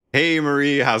Hey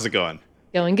Marie, how's it going?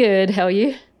 Going good. How are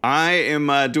you? I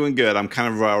am doing good. I'm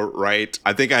kind of right.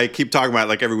 I think I keep talking about it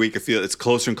like every week. I feel it's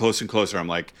closer and closer and closer. I'm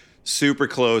like super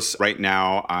close right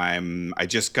now. I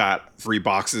just got 3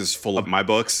 boxes full of my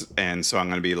books, and so I'm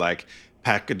going to be like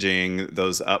packaging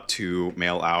those up to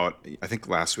mail out. I think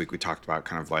last week we talked about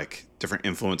kind of like different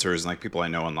influencers and like people I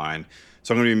know online.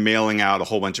 So I'm going to be mailing out a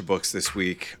whole bunch of books this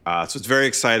week. So it's very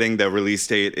exciting. The release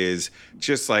date is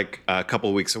just like a couple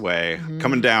of weeks away,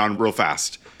 coming Mhm. down real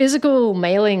fast. Physical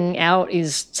mailing out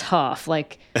is tough.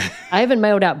 Like, I haven't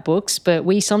mailed out books, but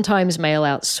we sometimes mail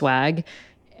out swag,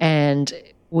 and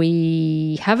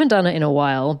we haven't done it in a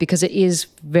while because it is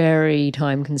very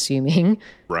time consuming.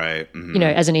 Right.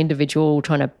 As an individual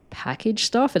trying to package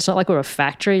stuff, it's not like we're a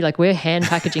factory. Like, we're hand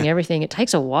packaging everything. It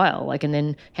takes a while. Like, and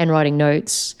then handwriting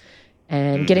notes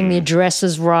and getting the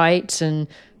addresses right and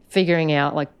figuring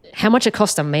out like how much it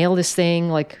costs to mail this thing.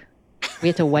 Like, we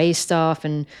have to weigh stuff,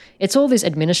 and it's all this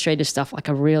administrative stuff like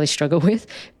I really struggle with.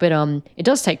 But it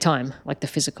does take time, like the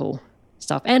physical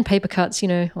stuff and paper cuts,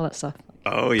 all that stuff.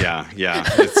 Oh yeah, yeah.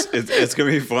 It's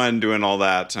gonna be fun doing all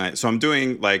that tonight. So I'm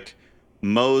doing like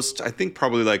most, I think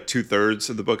probably like 2/3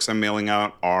 of the books I'm mailing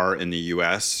out are in the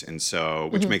U.S. and so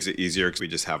which Mhm. makes it easier because we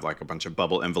just have like a bunch of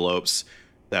bubble envelopes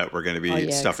that we're gonna Oh be yeah,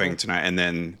 stuffing cool. tonight, and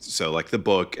then so like the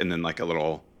book and then like a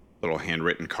little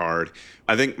handwritten card.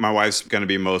 I think my wife's gonna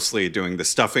be mostly doing the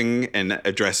stuffing and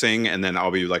addressing, and then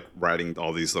I'll be like writing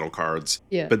all these little cards.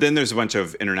 Yeah. But then there's a bunch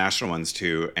of international ones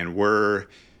too, and we're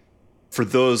for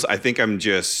those, I think I'm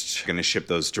just going to ship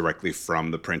those directly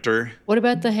from the printer What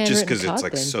about the just handwritten because it's card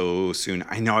like then? so soon.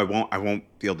 I know I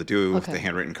won't be able to do the Okay.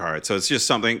 handwritten card. So it's just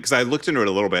something because I looked into it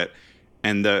a little bit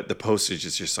and the postage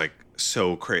is just like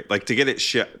so crazy. Like to get it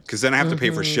shipped, because then I have to pay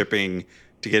for Hmm. shipping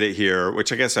to get it here,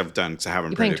 which I guess I've done to have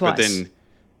them You're paying printed. But twice. then,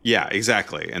 yeah,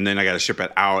 exactly. And then I got to ship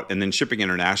it out. And then shipping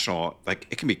international, like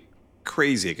it can be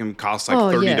crazy. It can cost like Oh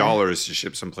yeah. $30 to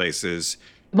ship some places.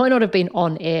 It might not have been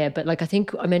on air, but like I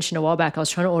think I mentioned a while back, I was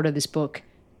trying to order this book,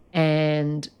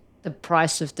 and the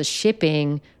price of the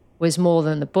shipping was more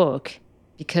than the book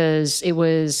because it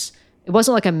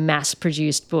wasn't like a mass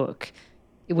produced book.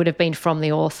 It would have been from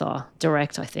the author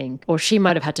direct, I think, or she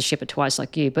might have had to ship it twice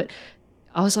like you. But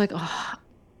I was like, oh,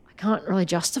 I can't really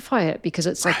justify it because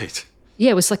it's like, Right.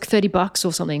 yeah, it was like $30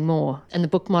 or something more, and the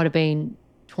book might have been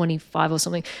 25 or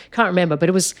something. Can't remember, but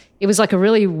it was like a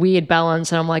really weird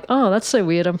balance, and I'm like, oh, that's so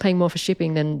weird. I'm paying more for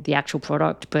shipping than the actual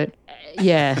product, but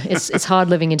yeah, it's hard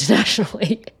living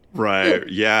internationally. Right.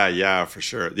 Yeah, yeah, for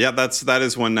sure. Yeah, that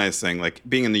is one nice thing. Like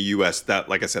being in the US, that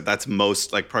like I said, that's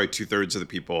most like probably 2/3 of the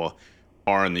people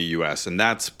are in the US, and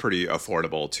that's pretty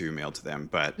affordable to mail to them.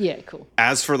 But Yeah, cool.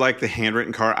 as for like the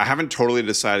handwritten card, I haven't totally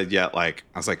decided yet. Like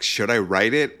I was like, should I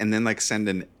write it and then like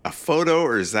send a photo,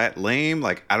 or is that lame?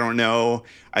 Like I don't know.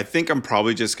 I think I'm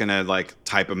probably just gonna like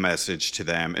type a message to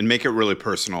them and make it really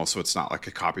personal so it's not like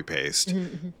a copy paste. Mhm,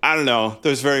 mhm. I don't know.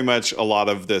 There's very much a lot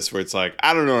of this where it's like,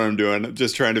 I don't know what I'm doing. I'm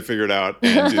just trying to figure it out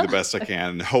and do the best I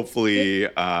can. Hopefully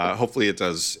it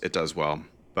does well.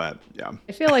 But yeah.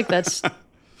 I feel like that's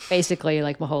basically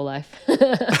like my whole life.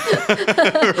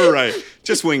 Right.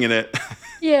 Just winging it.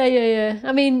 Yeah, yeah, yeah.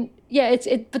 I mean, yeah,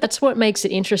 but that's what makes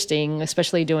it interesting,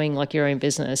 especially doing like your own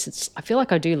business. I feel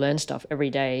like I do learn stuff every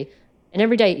day, and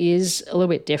every day is a little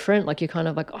bit different. Like you're kind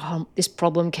of like, oh, this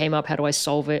problem came up. How do I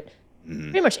solve it? Mhm.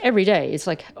 Pretty much every day. It's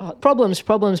like oh, problems,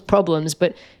 problems, problems.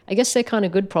 But I guess they're kind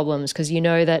of good problems because you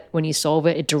know that when you solve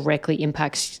it, it directly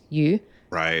impacts you.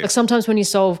 Right. Like sometimes when you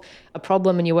solve a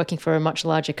problem and you're working for a much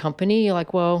larger company, you're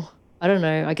like, well, I don't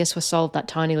know. I guess we solved that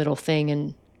tiny little thing,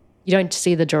 and you don't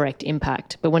see the direct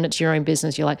impact. But when it's your own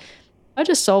business, you're like, I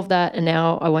just solved that, and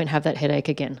now I won't have that headache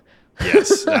again.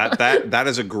 Yes, that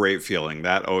is a great feeling.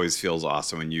 That always feels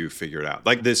awesome when you figure it out.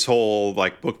 Like this whole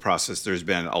like book process, there's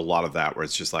been a lot of that where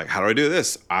it's just like, how do I do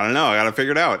this? I don't know. I got to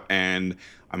figure it out, and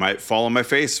I might fall on my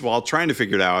face while trying to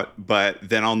figure it out, but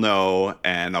then I'll know,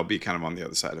 and I'll be kind of on the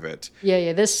other side of it. Yeah,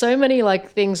 yeah. There's so many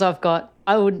like things I've got.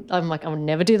 I'm like, I would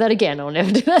never do that again. I'll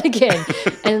never do that again.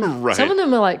 And some Right. of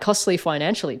them are like costly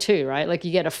financially too, right? Like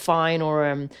you get a fine or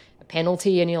a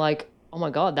penalty, and you're like, oh my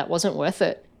god, that wasn't worth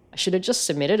it. I should have just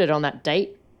submitted it on that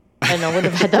date, and I would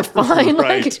have had that fine.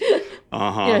 Right. Like, Uh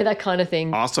huh. that kind of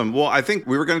thing. Awesome. Well, I think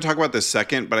we were going to talk about this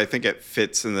second, but I think it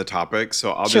fits in the topic.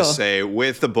 So I'll just Sure. say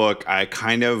with the book, I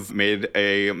kind of made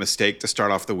a mistake to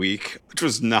start off the week, which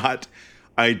was not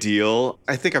ideal.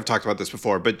 I think I've talked about this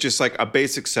before, but just like a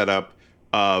basic setup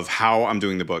of how I'm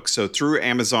doing the book. So through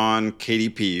Amazon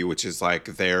KDP, which is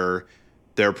like their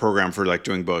program for like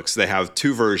doing books, they have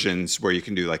two versions where you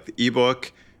can do like the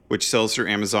ebook, which sells through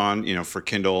Amazon, for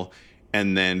Kindle,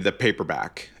 and then the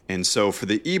paperback. And so for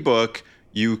the ebook,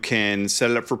 you can set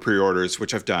it up for pre-orders,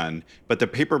 which I've done. But the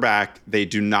paperback, they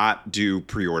do not do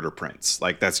pre-order prints.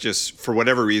 Like that's just for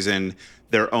whatever reason,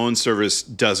 their own service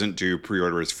doesn't do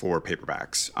pre-orders for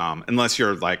paperbacks. Unless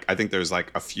you're like, I think there's like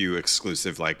a few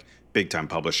exclusive like big time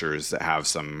publishers that have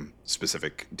some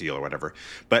specific deal or whatever.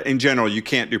 But in general, you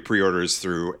can't do pre-orders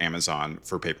through Amazon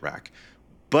for paperback.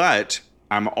 But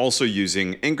I'm also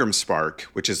using Ingram Spark,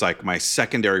 which is like my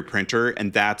secondary printer.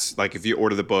 And that's like if you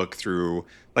order the book through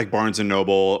like Barnes and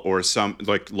Noble or some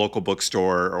like local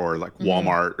bookstore or like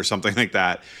Walmart or something like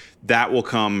that, that will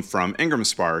come from Ingram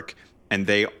Spark. And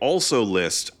they also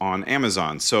list on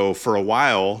Amazon. So for a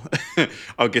while,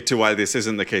 I'll get to why this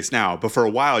isn't the case now, but for a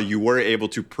while you were able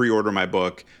to pre-order my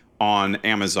book on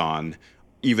Amazon,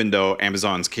 even though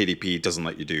Amazon's KDP doesn't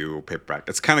let you do paperback.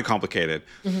 It's kind of complicated.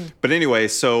 But anyway,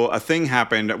 so a thing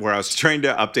happened where I was trying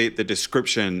to update the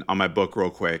description on my book real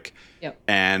quick. Yep.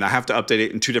 And I have to update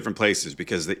it in two different places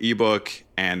because the ebook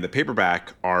and the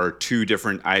paperback are two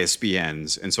different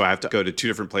ISBNs. And so I have to go to two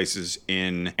different places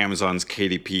in Amazon's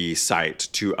KDP site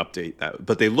to update that.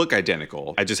 But they look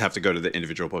identical. I just have to go to the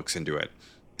individual books and do it.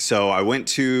 So I went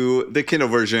to the Kindle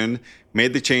version,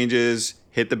 made the changes,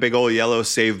 hit the big old yellow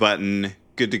save button,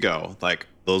 good to go. Like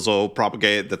those will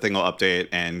propagate, the thing will update,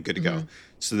 and good to go.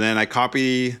 So then I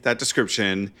copy that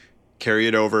description, carry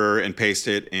it over and paste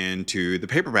it into the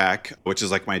paperback, which is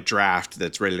like my draft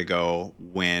that's ready to go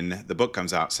when the book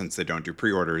comes out since they don't do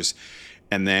pre-orders.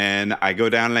 And then I go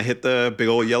down and I hit the big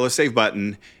old yellow save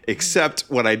button, except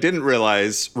what I didn't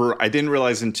realize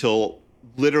until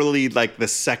literally like the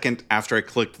second after I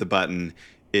clicked the button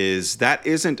is that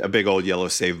isn't a big old yellow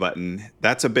save button.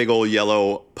 That's a big old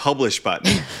yellow publish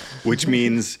button, which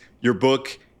means your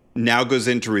book now goes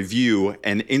into review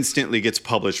and instantly gets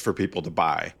published for people to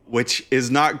buy, which is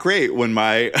not great when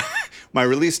my my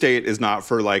release date is not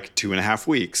for like 2.5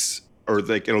 weeks, or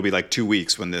like it'll be like 2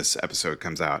 weeks when this episode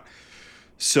comes out.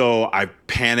 So I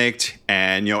panicked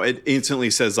and, it instantly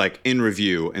says like in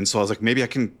review. And so I was like, maybe I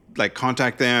can like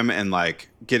contact them and like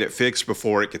get it fixed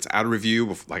before it gets out of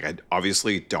review. Like I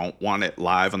obviously don't want it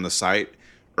live on the site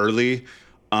early.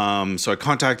 So I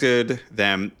contacted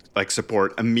them, like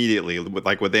support immediately,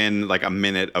 within like a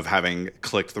minute of having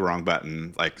clicked the wrong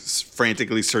button, like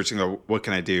frantically searching, what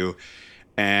can I do?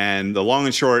 And the long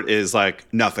and short is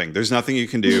like nothing. There's nothing you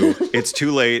can do. It's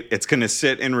too late. It's going to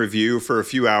sit in review for a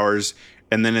few hours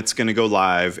and then it's going to go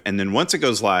live. And then once it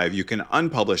goes live, you can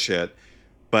unpublish it,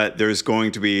 but there's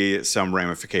going to be some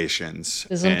ramifications.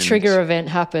 There's a trigger event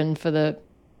happen for the,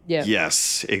 yeah.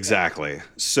 Yes, exactly.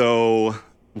 So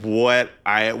what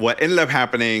ended up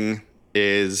happening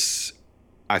is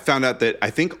I found out that I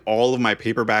think all of my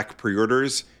paperback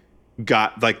pre-orders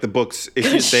got like the books,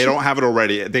 if they don't have it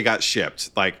already, they got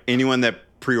shipped. Like anyone that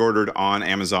pre-ordered on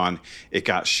Amazon, it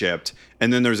got shipped.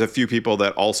 And then there's a few people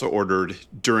that also ordered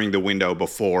during the window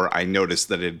before I noticed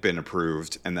that it had been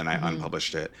approved, and then I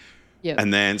unpublished it. Yep.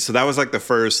 And then, so that was like the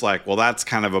first, like, well, that's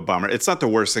kind of a bummer. It's not the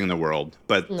worst thing in the world,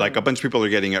 but like a bunch of people are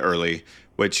getting it early,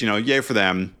 which, yay for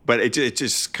them. But it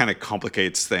just kind of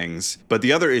complicates things. But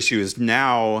the other issue is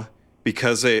now,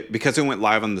 because it went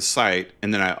live on the site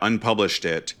and then I unpublished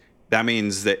it, that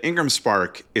means that Ingram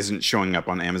Spark isn't showing up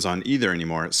on Amazon either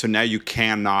anymore. So now you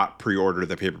cannot pre-order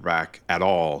the paperback at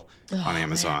all on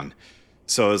Amazon. Man.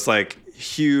 So it's like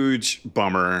huge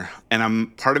bummer.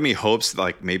 And part of me hopes that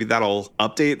like maybe that'll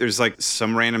update. There's like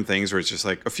some random things where it's just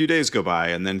like a few days go by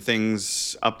and then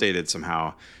things updated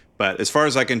somehow. But as far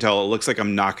as I can tell, it looks like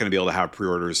I'm not going to be able to have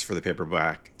pre-orders for the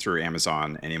paperback through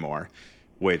Amazon anymore,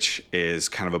 which is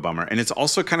kind of a bummer. And it's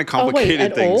also kind of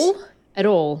complicated things. At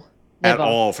all? Never. At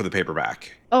all for the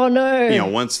paperback. Oh no.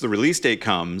 Once the release date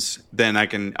comes, then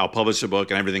I'll publish the book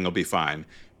and everything will be fine.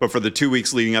 But for the 2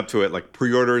 weeks leading up to it, like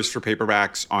pre-orders for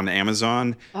paperbacks on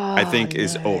Amazon, I think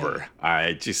is over.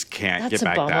 I just can't get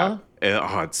back that.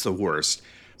 It's the worst.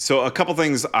 So a couple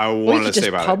things I wanted to say about it. You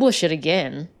could just publish it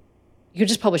again. You could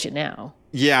just publish it now.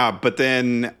 Yeah, but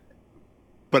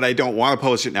I don't want to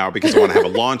publish it now because I want to have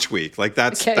a launch week. Like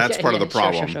that's part of the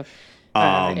problem. Sure.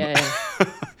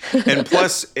 And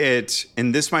plus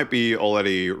and this might be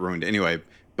already ruined anyway,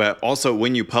 but also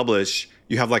when you publish,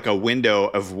 you have like a window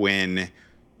of when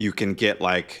you can get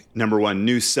like #1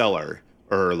 new seller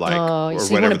or like or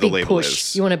so whatever the label push.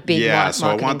 is. You want a big so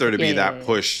I want there to be that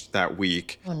push that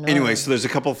week. Oh, no. Anyway, so there's a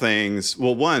couple things.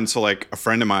 Well, one, so like a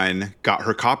friend of mine got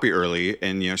her copy early,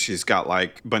 and she's got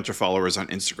like a bunch of followers on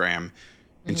Instagram,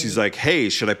 and she's like, "Hey,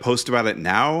 should I post about it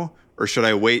now or should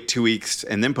I wait 2 weeks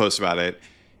and then post about it?"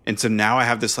 And so now I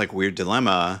have this like weird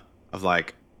dilemma of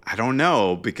like, I don't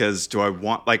know, because do I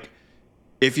want, like,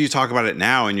 if you talk about it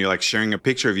now and you're like sharing a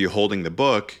picture of you holding the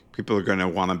book, people are going to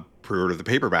want to pre-order the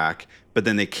paperback. but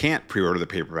then they can't pre-order the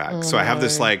paperback. So I have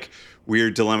this like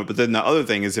weird dilemma. But then the other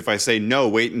thing is if I say no,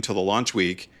 wait until the launch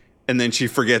week, and then she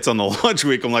forgets on the launch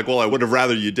week, I'm like, well, I would have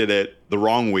rather you did it the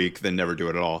wrong week than never do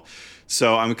it at all.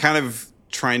 So I'm kind of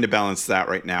trying to balance that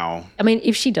right now. I mean,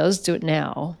 if she does do it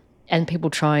now and people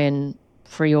try and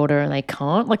pre-order and they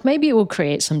can't, like maybe it will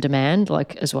create some demand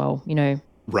like as well, you know.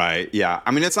 Right. Yeah.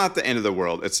 I mean, it's not the end of the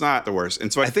world. It's not the worst.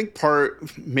 And so I think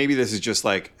maybe this is just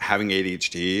like having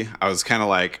ADHD. I was kind of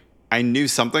like, I knew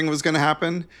something was going to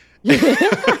happen.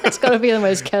 It's got to be the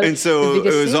most And so it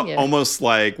was thing, yeah. almost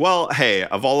like, well, hey,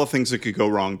 of all the things that could go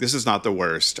wrong, this is not the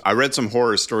worst. I read some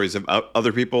horror stories of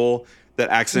other people that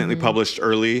accidentally published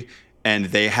early, and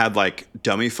they had like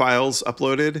dummy files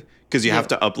uploaded because you have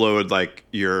to upload like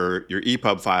your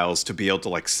EPUB files to be able to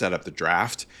like set up the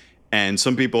draft. And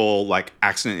some people like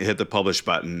accidentally hit the publish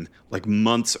button like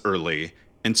months early.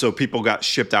 And so people got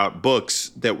shipped out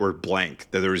books that were blank,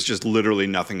 that there was just literally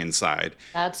nothing inside.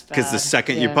 That's bad. Because the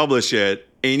second you publish it,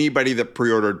 anybody that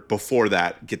pre-ordered before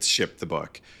that gets shipped the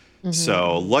book.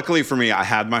 So luckily for me, I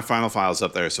had my final files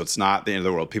up there. So it's not the end of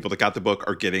the world. People that got the book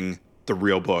are getting the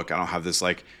real book. I don't have this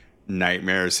like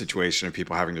nightmare situation of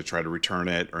people having to try to return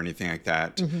it or anything like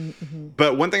that.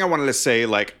 But one thing I wanted to say,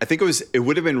 like, I think it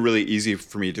would have been really easy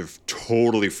for me to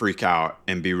totally freak out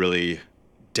and be really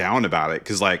down about it.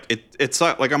 Cause like, it's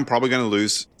not like I'm probably going to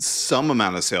lose some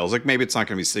amount of sales. Like maybe it's not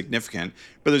going to be significant,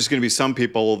 but there's going to be some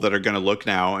people that are going to look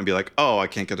now and be like, oh, I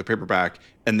can't get the paperback,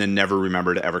 and then never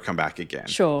remember to ever come back again.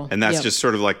 Sure. And that's just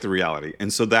sort of like the reality.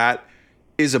 And so that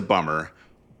is a bummer.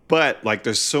 But like,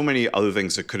 there's so many other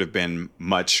things that could have been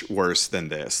much worse than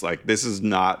this. Like, this is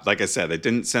not, like I said, it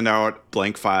didn't send out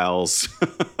blank files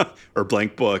or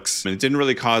blank books. And it didn't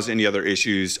really cause any other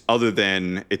issues other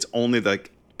than it's only the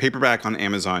paperback on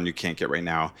Amazon you can't get right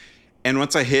now. And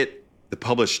once I hit the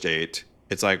publish date,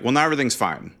 it's like, well, now everything's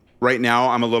fine. Right now,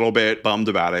 I'm a little bit bummed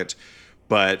about it.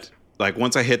 But like,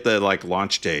 once I hit the like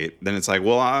launch date, then it's like,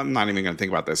 well, I'm not even going to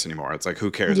think about this anymore. It's like, who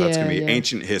cares? That's going to be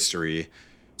ancient history.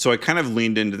 So I kind of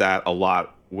leaned into that a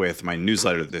lot with my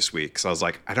newsletter this week. So I was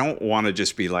like, I don't want to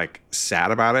just be like sad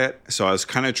about it. So I was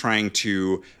kind of trying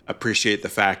to appreciate the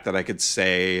fact that I could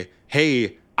say,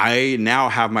 hey, I now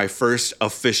have my first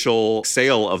official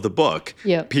sale of the book.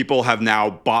 Yep. People have now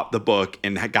bought the book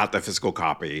and got the physical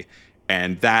copy.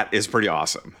 And that is pretty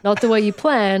awesome. Not the way you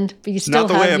planned, but you still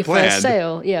have your first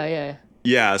sale. Yeah.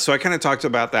 Yeah, so I kind of talked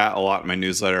about that a lot in my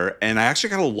newsletter. And I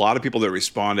actually got a lot of people that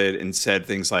responded and said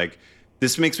things like,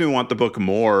 this makes me want the book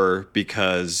more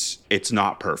because it's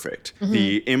not perfect.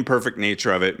 The imperfect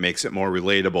nature of it makes it more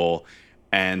relatable.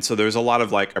 And so there's a lot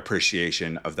of like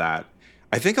appreciation of that.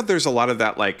 I think that there's a lot of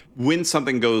that, like when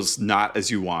something goes not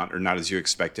as you want or not as you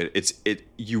expected,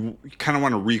 you kind of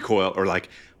want to recoil or like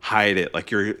hide it. Like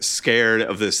you're scared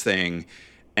of this thing.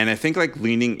 And I think like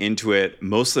leaning into it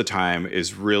most of the time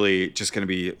is really just going to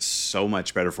be so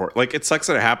much better for it. Like it sucks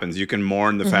that it happens. You can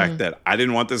mourn the fact that I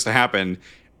didn't want this to happen.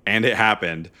 And it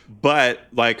happened. But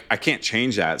like, I can't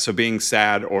change that. So being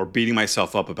sad or beating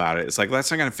myself up about it, it's like, that's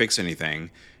not going to fix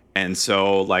anything. And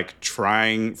so like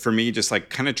for me, just like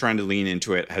kind of trying to lean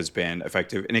into it has been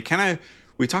effective. And it kind of,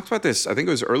 we talked about this, I think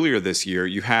it was earlier this year,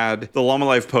 you had the Llama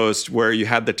Life post where you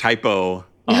had the typo.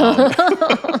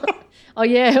 Oh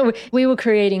yeah, we were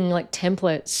creating like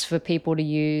templates for people to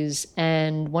use,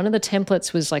 and one of the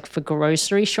templates was like for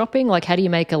grocery shopping, like how do you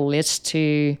make a list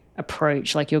to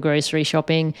approach like your grocery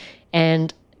shopping,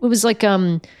 and it was like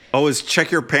is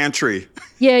check your pantry.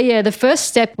 Yeah, the first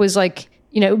step was like,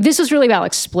 you know, this was really about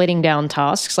like splitting down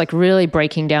tasks, like really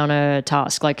breaking down a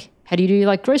task, like how do you do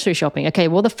like grocery shopping? Okay,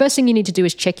 well the first thing you need to do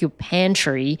is check your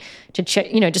pantry to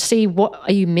check, you know, to see what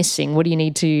are you missing, what do you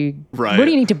need to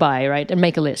buy, right, and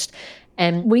make a list.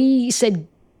 And we said,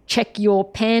 check your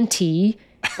panty.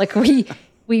 Like we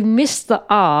missed the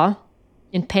R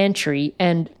in pantry,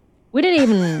 and we didn't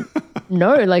even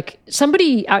know. Like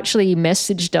somebody actually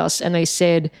messaged us and they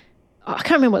said, I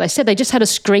can't remember what they said. They just had a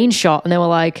screenshot and they were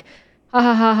like, ha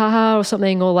ha ha ha ha or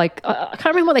something, or like, I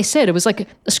can't remember what they said. It was like a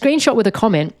screenshot with a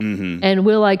comment. And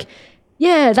we're like,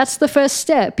 yeah, that's the first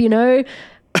step, you know?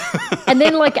 And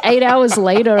then like 8 hours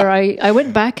later, I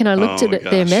went back and I looked at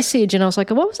their message and I was like,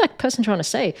 what was that person trying to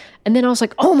say? And then I was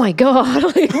like, oh my God,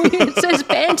 like, it says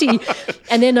panty.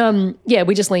 And then,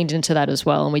 we just leaned into that as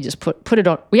well. And we just put it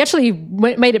on. We actually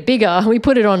made it bigger. We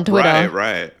put it on Twitter.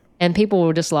 Right. And people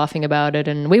were just laughing about it,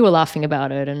 and we were laughing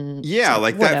about it. And yeah,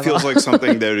 like that feels like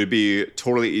something that would be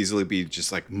totally easily be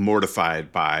just like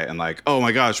mortified by and like, oh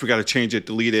my gosh, we got to change it,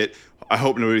 delete it. I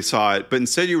hope nobody saw it. But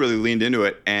instead you really leaned into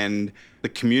it, and the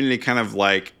community kind of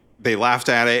like they laughed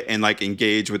at it and like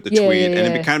engaged with the Yeah, tweet, yeah, and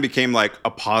it yeah. kind of became like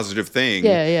a positive thing.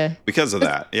 Yeah. Because of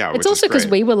that. Yeah, It's which also is because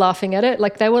great. we were laughing at it.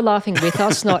 Like they were laughing with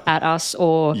us, not at us.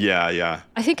 Or Yeah.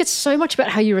 I think it's so much about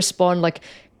how you respond. Like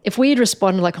if we had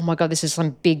responded like, oh my God, this is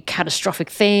some big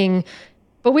catastrophic thing.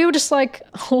 But we were just like,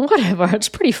 oh, whatever. It's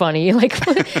pretty funny. Like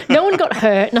no one got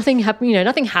hurt. Nothing happened.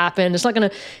 Nothing happened.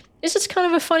 It's just kind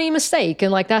of a funny mistake.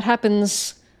 And like that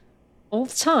happens all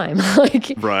the time.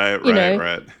 Like,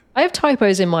 Right. I have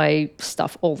typos in my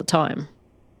stuff all the time.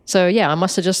 So yeah, I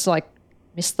must have just like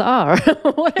missed the R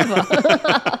or whatever.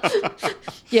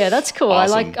 Yeah, that's cool.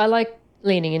 Awesome. I like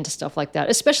leaning into stuff like that,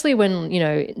 especially when,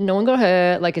 no one got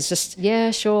hurt. Like it's just,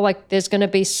 yeah, sure. Like there's going to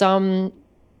be some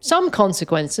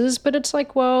consequences, but it's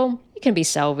like, well, it can be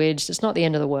salvaged. It's not the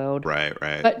end of the world. Right.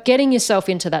 But getting yourself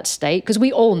into that state, because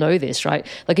we all know this, right?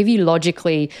 Like if you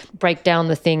logically break down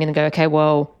the thing and go, okay,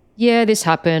 well, yeah, this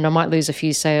happened. I might lose a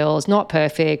few sales. Not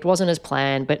perfect. Wasn't as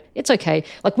planned, but it's okay.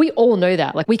 Like we all know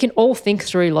that. Like we can all think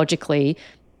through logically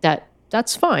that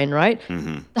that's fine, right?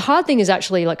 Mm-hmm. The hard thing is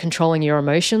actually like controlling your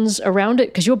emotions around it,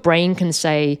 because your brain can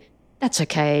say, that's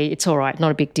okay. It's all right.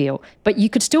 Not a big deal. But you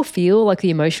could still feel like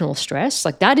the emotional stress.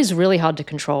 Like that is really hard to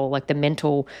control. Like the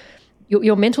mental,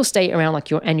 your mental state around like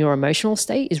your emotional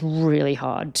state is really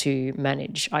hard to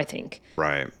manage, I think.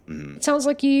 Right. Mm-hmm. It sounds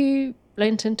like you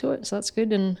lent into it, so that's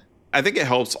good. And I think it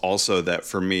helps also that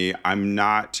for me, I'm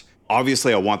not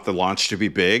obviously I want the launch to be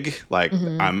big. Like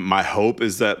my hope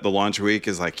is that the launch week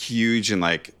is like huge and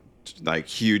like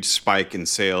huge spike in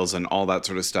sales and all that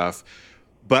sort of stuff.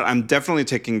 But I'm definitely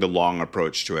taking the long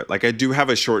approach to it. Like I do have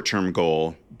a short-term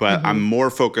goal, but I'm more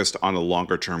focused on a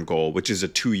longer-term goal, which is a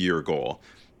 2-year goal.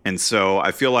 And so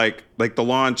I feel like the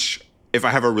launch, if I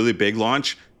have a really big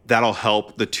launch, that'll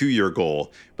help the 2-year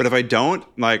goal. But if I don't,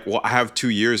 I have 2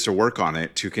 years to work on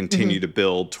it to continue to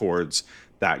build towards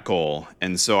that goal.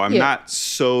 And so I'm not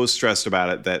so stressed about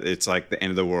it that it's like the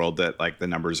end of the world, that like the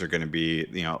numbers are going to be,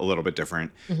 a little bit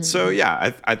different. So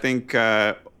yeah, I think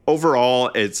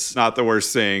overall it's not the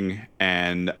worst thing.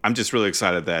 And I'm just really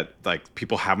excited that like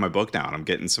people have my book now. And I'm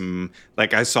getting some,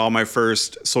 like I saw my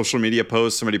first social media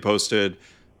post, somebody posted,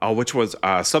 which was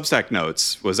Substack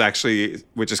Notes was actually,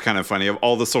 which is kind of funny. Of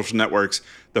all the social networks,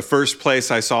 the first place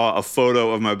I saw a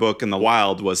photo of my book in the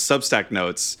wild was Substack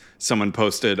Notes. Someone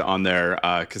posted on there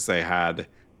because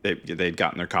they'd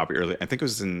gotten their copy early. I think it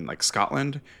was in like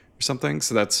Scotland or something.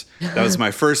 So that was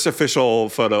my first official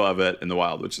photo of it in the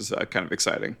wild, which is kind of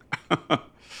exciting.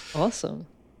 awesome.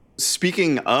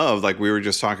 Speaking of, like we were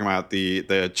just talking about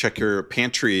the check your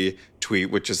pantry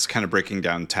tweet, which is kind of breaking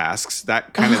down tasks.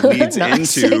 That kind of leads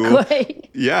Nice into segue.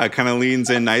 Yeah, it kind of leans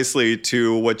in nicely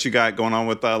to what you got going on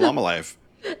with Llama Life.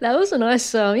 That was a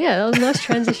nice, that was a nice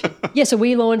transition. Yeah, so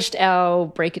we launched our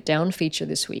Break It Down feature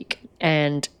this week.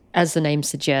 And as the name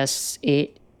suggests,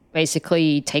 it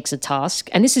basically takes a task.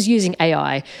 And this is using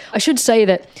AI. I should say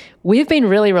that we've been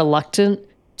really reluctant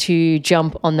to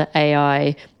jump on the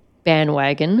AI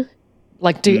bandwagon,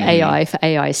 like do AI for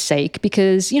AI's sake,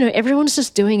 because, everyone's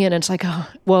just doing it. And it's like, oh,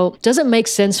 well, does it make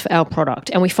sense for our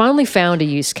product? And we finally found a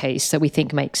use case that we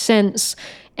think makes sense.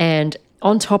 And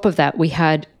on top of that, we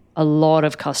had a lot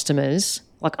of customers,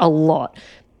 like a lot,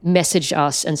 message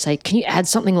us and say, can you add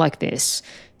something like this?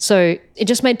 So it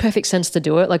just made perfect sense to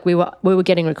do it. Like we were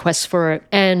getting requests for it,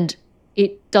 and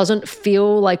it doesn't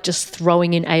feel like just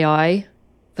throwing in AI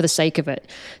for the sake of it.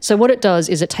 So what it does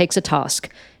is it takes a task.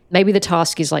 Maybe the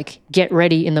task is like get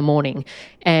ready in the morning,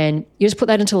 and you just put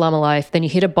that into Llama Life. Then you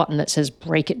hit a button that says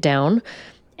break it down,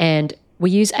 and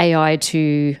we use AI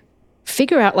to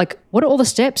figure out like what are all the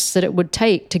steps that it would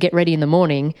take to get ready in the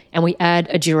morning, and we add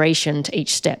a duration to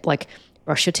each step, like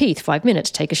brush your teeth 5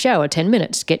 minutes, take a shower 10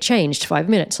 minutes, get changed 5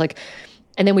 minutes,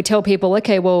 and then we tell people,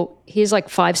 okay, well, here's like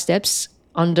 5 steps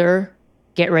under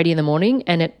get ready in the morning,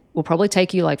 and it will probably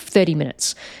take you like 30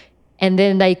 minutes. And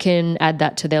then they can add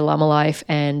that to their Llama Life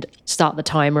and start the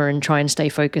timer and try and stay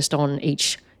focused on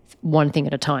each one thing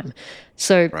at a time.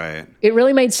 So It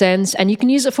really made sense, and you can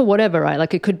use it for whatever, right?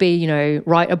 Like it could be,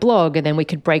 write a blog, and then we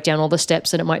could break down all the steps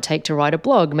that it might take to write a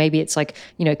blog. Maybe it's like,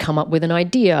 come up with an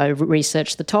idea,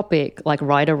 research the topic, like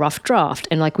write a rough draft,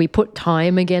 and like we put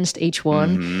time against each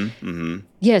one.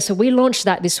 Yeah, so we launched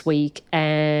that this week,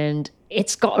 and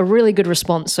it's got a really good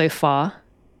response so far.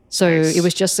 So It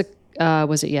was just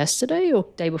was it yesterday or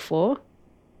day before?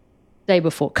 Day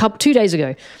before, 2 days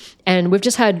ago. And we've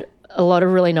just had a lot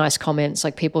of really nice comments,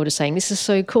 like people are just saying, this is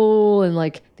so cool, and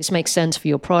like this makes sense for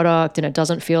your product, and it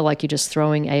doesn't feel like you're just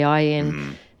throwing AI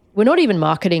in. We're not even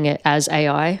marketing it as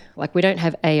AI. Like we don't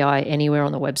have AI anywhere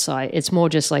on the website. It's more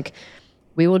just like,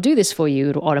 we will do this for you.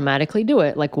 It'll automatically do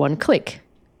it, like one click,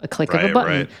 a click of a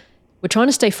button. we're trying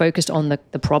to stay focused on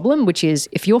the problem, which is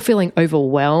if you're feeling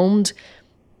overwhelmed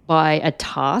by a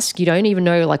task, you don't even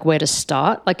know like where to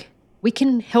start, like we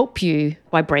can help you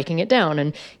by breaking it down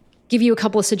and give you a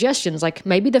couple of suggestions. Like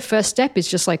maybe the first step is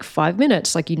just like 5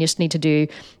 minutes. Like you just need to do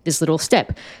this little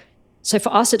step. So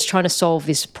for us, it's trying to solve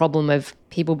this problem of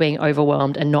people being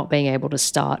overwhelmed and not being able to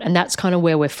start. And that's kind of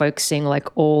where we're focusing like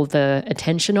all the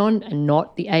attention on and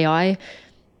not the AI.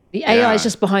 The AI is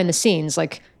just behind the scenes.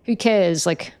 Like who cares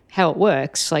like how it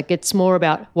works? Like it's more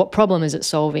about what problem is it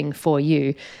solving for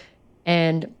you.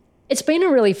 And it's been a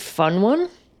really fun one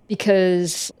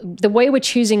because the way we're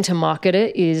choosing to market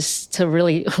it is to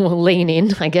really lean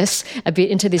in, I guess, a bit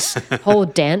into this whole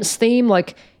dance theme.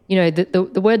 Like, you know,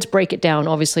 the words break it down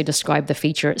obviously describe the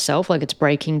feature itself, like it's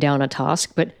breaking down a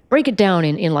task, but break it down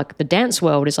in like the dance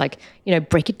world is like, you know,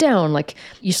 break it down, like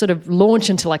you sort of launch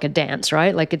into like a dance,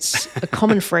 right? Like it's a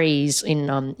common phrase in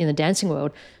the dancing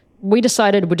world. We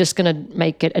decided we're just going to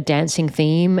make it a dancing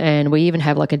theme, and we even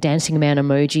have like a dancing man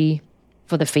emoji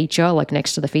for the feature, like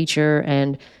next to the feature,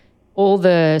 and all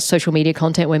the social media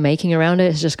content we're making around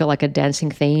it has just got like a dancing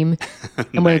theme.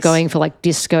 And we're going for like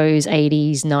discos,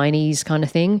 80s, 90s kind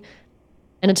of thing.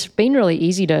 And it's been really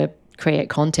easy to create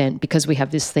content because we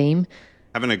have this theme.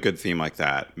 Having a good theme like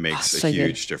that makes a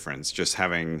huge difference. Just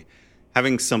having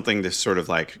something to sort of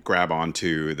like grab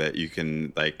onto that you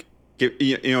can like give,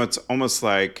 you know, it's almost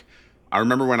like, I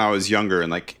remember when I was younger and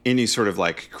like any sort of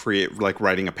like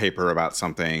writing a paper about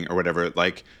something or whatever,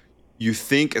 like you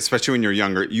think, especially when you're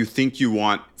younger, you think you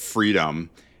want freedom.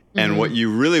 And what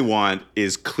you really want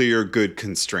is clear, good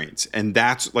constraints. And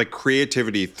that's like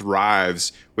creativity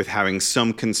thrives with having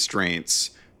some constraints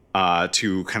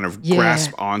to kind of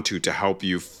grasp onto to help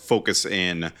you focus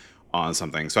in on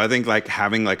something. So I think like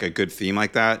having like a good theme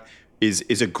like that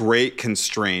is a great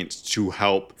constraint to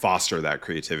help foster that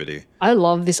creativity. I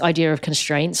love this idea of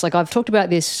constraints. Like I've talked about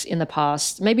this in the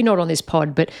past, maybe not on this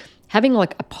pod, but having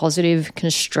like a positive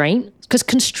constraint, because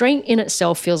constraint in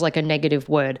itself feels like a negative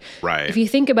word. Right. If you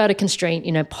think about a constraint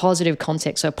in a positive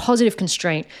context, so a positive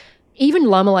constraint, even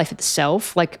Llama Life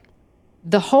itself, like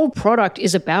the whole product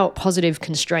is about positive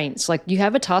constraints. Like you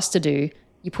have a task to do,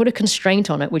 you put a constraint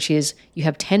on it, which is you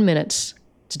have 10 minutes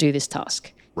to do this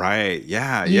task. Right.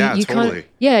 Yeah. You totally.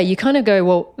 You kind of go,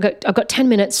 well, I've got 10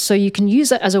 minutes. So you can use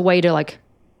that as a way to like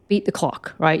beat the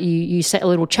clock, right? You set a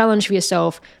little challenge for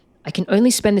yourself. I can only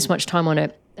spend this much time on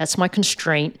it. That's my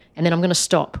constraint. And then I'm going to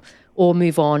stop or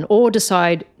move on or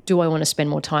decide, do I want to spend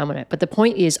more time on it? But the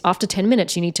point is after 10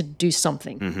 minutes, you need to do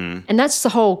something. And that's the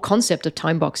whole concept of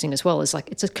time boxing as well, is like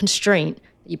it's a constraint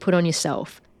that you put on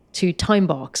yourself to time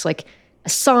box, like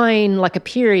assign like a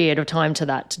period of time to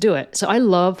that to do it. So I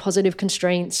love positive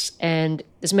constraints, and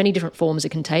there's many different forms it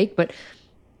can take, but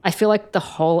I feel like the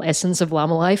whole essence of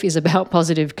Llama Life is about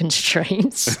positive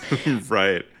constraints.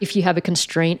 Right. If you have a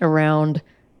constraint around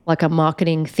like a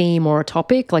marketing theme or a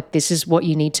topic, like this is what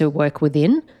you need to work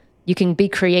within. You can be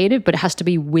creative, but it has to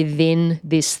be within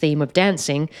this theme of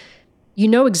dancing. You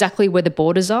know exactly where the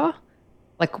borders are,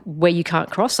 like where you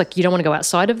can't cross. Like you don't want to go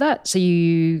outside of that. So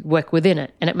you work within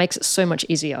it, and it makes it so much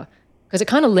easier because it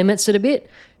kind of limits it a bit,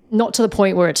 not to the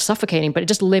point where it's suffocating, but it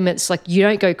just limits, like you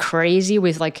don't go crazy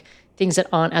with like things that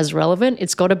aren't as relevant.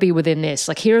 It's got to be within this.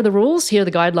 Like here are the rules, here are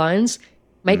the guidelines.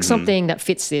 Make something that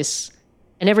fits this,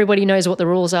 and everybody knows what the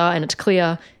rules are, and it's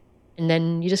clear, and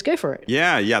then you just go for it.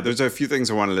 Yeah. There's a few things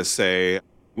I wanted to say.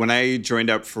 When I joined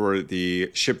up for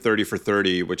the Ship 30 for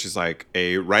 30, which is like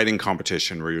a writing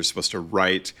competition where you're supposed to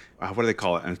write, what do they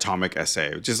call it? An atomic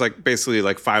essay, which is like basically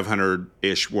like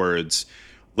 500-ish words,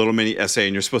 little mini essay,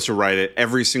 and you're supposed to write it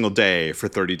every single day for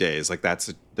 30 days. Like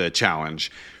that's the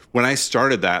challenge. When I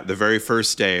started that, the very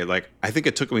first day, like I think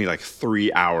it took me like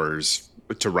 3 hours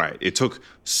to write. It took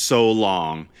so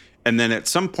long. And then at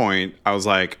some point I was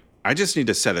like, I just need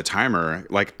to set a timer.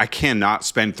 Like I cannot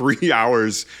spend 3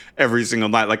 hours every single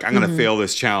night. Like I'm going to fail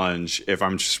this challenge if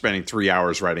I'm just spending 3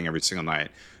 hours writing every single night.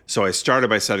 So I started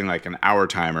by setting like an hour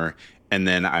timer, and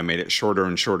then I made it shorter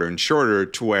and shorter and shorter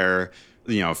to where,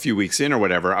 you know, a few weeks in or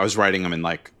whatever, I was writing them in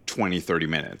like 20, 30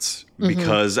 minutes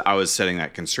because I was setting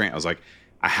that constraint. I was like,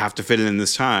 I have to fit it in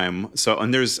this time. So,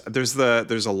 and there's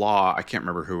a law. I can't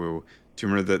remember who. Do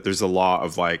you remember that there's a law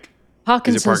of like,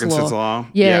 Parkinson's, is it Parkinson's law?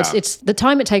 Yeah. It's the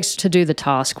time it takes to do the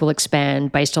task will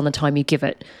expand based on the time you give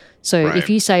it. So if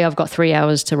you say I've got 3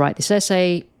 hours to write this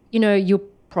essay, you know, you'll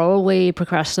probably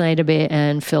procrastinate a bit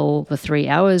and fill the 3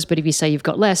 hours. But if you say you've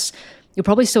got less, you'll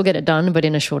probably still get it done, but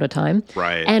in a shorter time.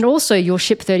 Right. And also your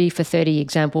Ship 30 for 30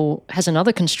 example has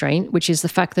another constraint, which is the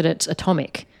fact that it's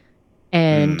atomic.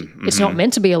 And it's not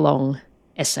meant to be a long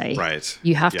essay. Right.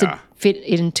 You have to fit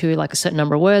it into like a certain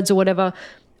number of words or whatever.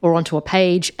 or onto a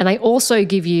page. And they also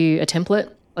give you a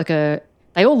template,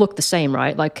 they all look the same,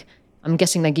 right? Like I'm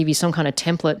guessing they give you some kind of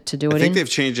template to do it in. I think they've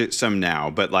changed it some now,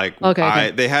 but like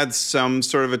they had some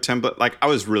sort of a template. Like I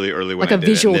was really early when like I a did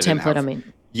visual it, template, I mean.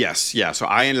 Yes, yeah. So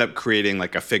I ended up creating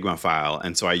like a Figma file,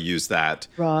 and so I used that.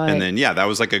 Right. And then that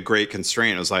was like a great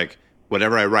constraint. It was like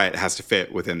whatever I write has to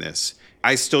fit within this.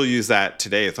 I still use that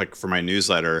today. It's like for my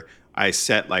newsletter, I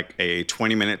set like a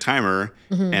 20-minute timer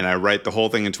and I write the whole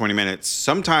thing in 20 minutes.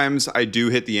 Sometimes I do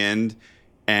hit the end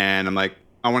and I'm like,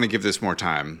 I want to give this more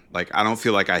time. Like I don't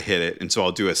feel like I hit it. And so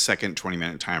I'll do a second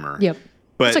 20-minute timer. Yep.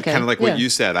 But kind of like what you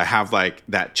said, I have like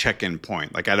that check-in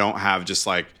point. Like I don't have just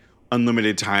like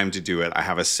unlimited time to do it. I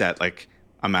have a set like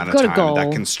amount of time,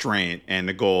 that constraint and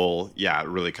the goal. Yeah, it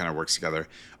really kind of works together.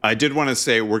 I did want to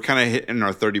say we're kind of hitting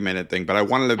our 30-minute thing, but I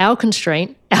wanted to... Our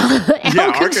constraint.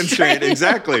 Our constraint.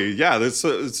 Exactly. Yeah, that's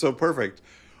so perfect.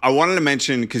 I wanted to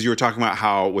mention, because you were talking about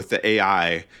how with the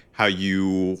AI, how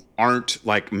you aren't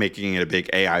like making it a big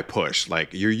AI push.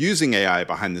 Like you're using AI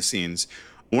behind the scenes.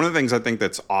 One of the things I think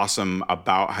that's awesome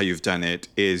about how you've done it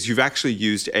is you've actually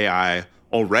used AI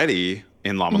already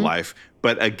in Llama Life,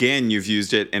 but again, you've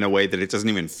used it in a way that it doesn't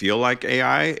even feel like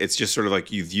AI. It's just sort of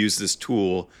like you've used this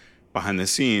tool behind the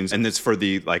scenes, and it's for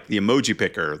the emoji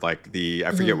picker, like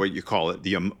I forget what you call it,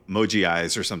 the emoji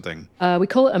eyes or something. We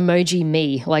call it emoji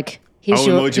me. Like here's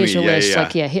your list.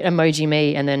 Like hit emoji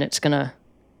me, and then it's gonna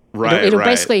it'll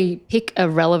basically pick a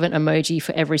relevant emoji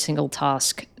for every single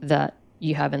task that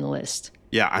you have in the list.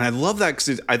 Yeah, and I love that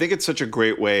because I think it's such a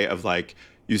great way of like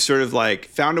you sort of like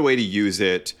found a way to use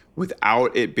it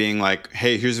without it being like,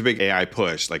 hey, here's a big AI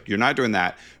push. Like you're not doing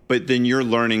that. But then you're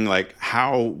learning like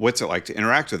what's it like to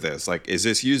interact with this? Like, is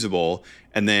this usable?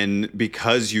 And then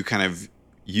because you kind of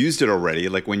used it already,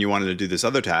 like when you wanted to do this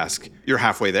other task, you're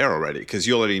halfway there already because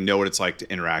you already know what it's like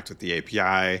to interact with the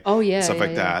API. Oh, yeah. Stuff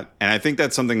like that. And I think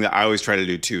that's something that I always try to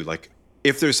do too. Like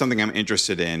if there's something I'm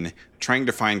interested in, trying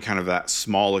to find kind of that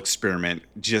small experiment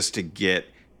just to get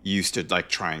used to like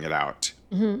trying it out.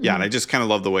 And I just kind of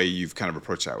love the way you've kind of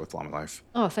approached that with Llama Life.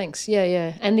 Oh, thanks.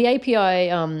 Yeah. And the API,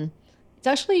 it's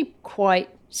actually quite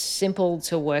simple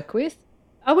to work with.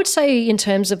 I would say in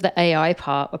terms of the AI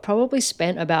part, I probably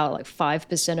spent about like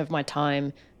 5% of my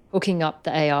time hooking up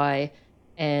the AI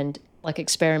and like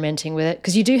experimenting with it.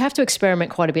 Because you do have to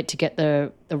experiment quite a bit to get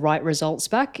the right results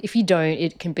back. If you don't,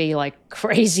 it can be like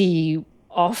crazy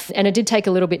off. And it did take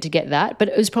a little bit to get that, but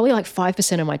it was probably like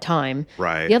 5% of my time.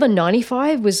 Right. The other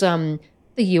 95 was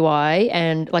the UI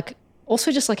and like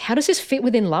also just like how does this fit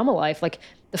within Llama Life? Like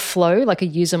the flow, like a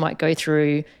user might go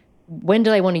through, when do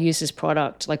they want to use this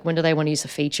product? Like when do they want to use the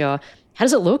feature? How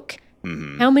does it look?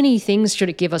 How many things should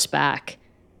it give us back?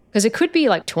 Because it could be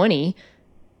like 20,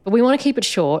 but we want to keep it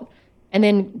short. And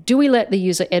then do we let the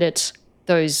user edit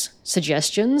those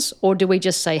suggestions or do we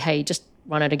just say, hey, just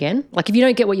run it again? Like if you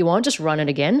don't get what you want, just run it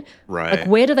again. Right. Like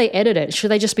where do they edit it?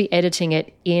 Should they just be editing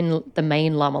it in the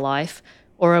main Llama Life?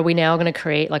 Or are we now going to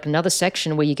create like another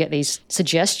section where you get these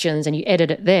suggestions and you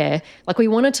edit it there? Like we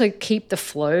wanted to keep the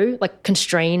flow, like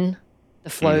constrain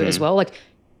the flow as well. Like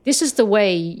this is the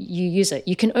way you use it.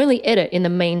 You can only edit in the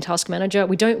main task manager.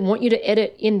 We don't want you to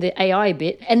edit in the AI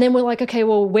bit. And then we're like, okay,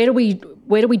 well, where do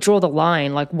we draw the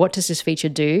line? Like what does this feature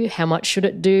do? How much should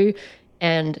it do?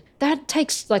 And that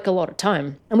takes like a lot of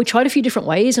time. And we tried a few different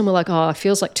ways and we're like, oh, it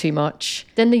feels like too much.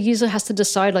 Then the user has to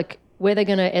decide like where they're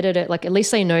going to edit it. Like at least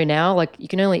they know now, like you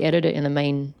can only edit it in the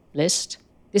main list.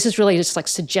 This is really just like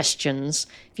suggestions.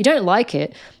 If you don't like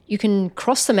it, you can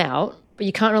cross them out, but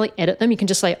you can't really edit them. You can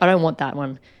just say, I don't want that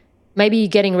one. Maybe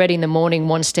getting ready in the morning,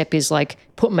 one step is like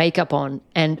put makeup on.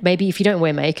 And maybe if you don't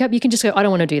wear makeup, you can just go, I don't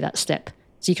want to do that step.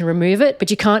 So you can remove it, but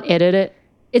you can't edit it.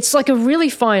 It's like a really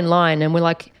fine line. And we're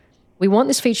like, we want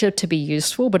this feature to be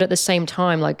useful, but at the same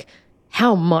time, like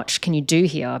how much can you do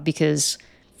here? Because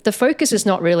the focus is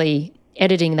not really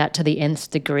editing that to the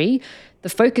nth degree. The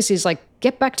focus is like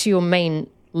get back to your main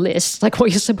list, like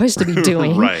what you're supposed to be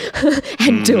doing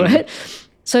and do it.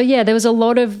 So yeah, there was a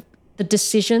lot of the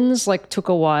decisions like took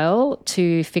a while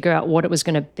to figure out what it was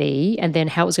going to be and then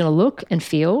how it was going to look and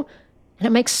feel. And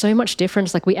it makes so much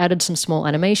difference. Like we added some small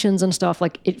animations and stuff.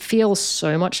 Like it feels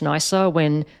so much nicer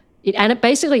when it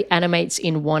basically animates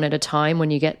in one at a time when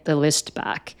you get the list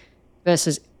back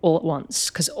versus all at once.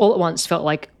 Because all at once felt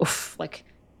like, oof, like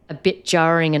a bit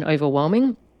jarring and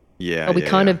overwhelming. Yeah. But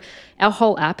we our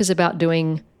whole app is about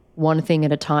doing one thing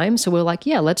at a time. So we're like,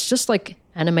 yeah, let's just like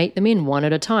animate them in one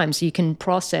at a time. So you can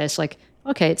process like,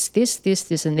 okay, it's this, this,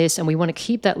 this, and this. And we want to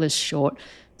keep that list short.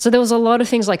 So there was a lot of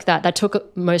things like that. That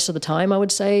took most of the time, I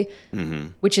would say,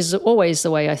 which is always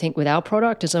the way I think with our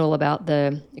product. It's all about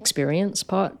the experience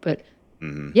part. But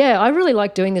Yeah, I really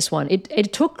like doing this one.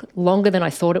 It took longer than I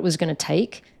thought it was going to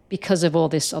take because of all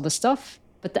this other stuff,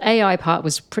 but the AI part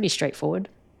was pretty straightforward.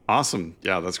 Awesome.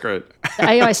 Yeah, that's great. The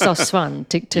AI stuff's fun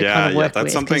to kind of work with.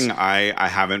 That's something I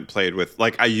haven't played with.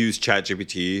 Like I use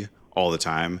ChatGPT all the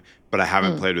time, but I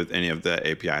haven't played with any of the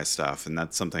API stuff. And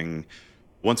that's something,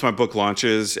 once my book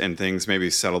launches and things maybe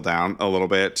settle down a little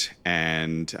bit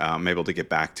and I'm able to get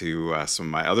back to some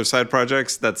of my other side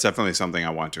projects, that's definitely something I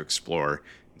want to explore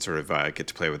and sort of get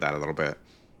to play with that a little bit.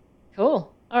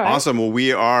 Cool. All right. Awesome. Well,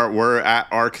 we're at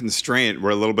our constraint. We're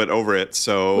a little bit over it.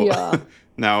 So We are.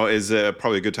 now is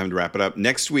probably a good time to wrap it up.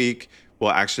 Next week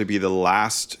will actually be the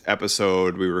last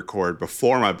episode we record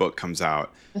before my book comes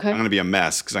out. Okay. I'm going to be a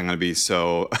mess because I'm going to be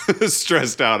so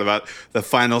stressed out about the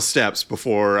final steps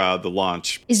before the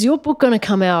launch. Is your book going to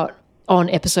come out on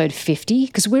episode 50?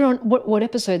 Because we're on, what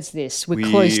episode's this? We're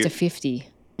close to 50.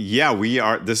 Yeah, we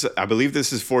are. I believe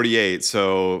this is 48.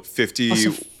 So 50.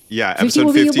 So yeah, 50 episode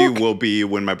will be your 50 book? will be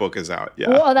when my book is out. Yeah.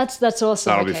 Oh, that's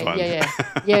awesome. That'll be Okay.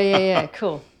 fun. Yeah.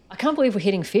 Cool. I can't believe we're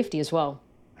hitting 50 as well.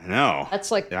 I know.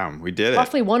 That's like yeah, we did it.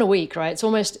 roughly one a week, right? It's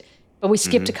almost, but we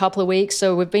skipped a couple of weeks.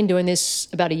 So we've been doing this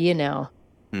about a year now.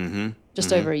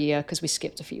 Just over a year because we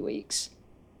skipped a few weeks.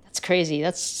 That's crazy.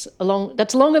 That's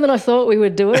longer than I thought we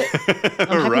would do it.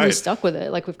 I'm happy we stuck with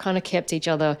it. Like we've kind of kept each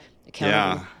other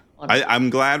accountable. Yeah. I'm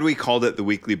glad we called it the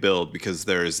weekly build because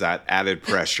there's that added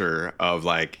pressure of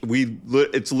like,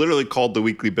 it's literally called the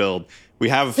weekly build. We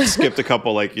have skipped a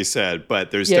couple, like you said,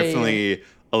 but there's definitely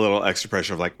a little extra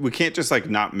pressure of like, we can't just like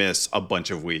not miss a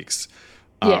bunch of weeks.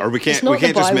 Or we can't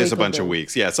just miss a bunch of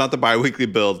weeks. Yeah, it's not the bi-weekly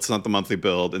build. It's not the monthly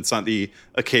build. It's not the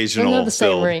occasional build. They're not the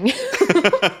same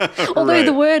ring. Although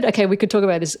the word, okay, we could talk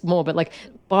about this more, but like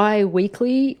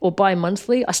bi-weekly or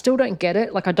bi-monthly, I still don't get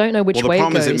it. Like I don't know which way it goes. Well,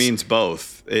 the problem is it means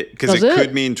both. Because it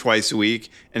could mean twice a week,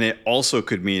 and it also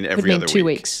could mean every other week. 2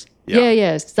 weeks. Yeah.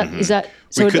 Is that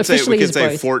so we could say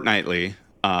both. fortnightly,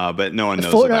 but no one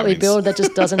knows fortnightly what that means. build that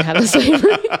just doesn't have the same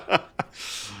ring.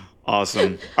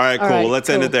 Awesome. All right, cool. Well, let's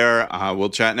end it there. We'll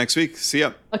chat next week. See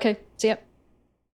ya. Okay, see ya.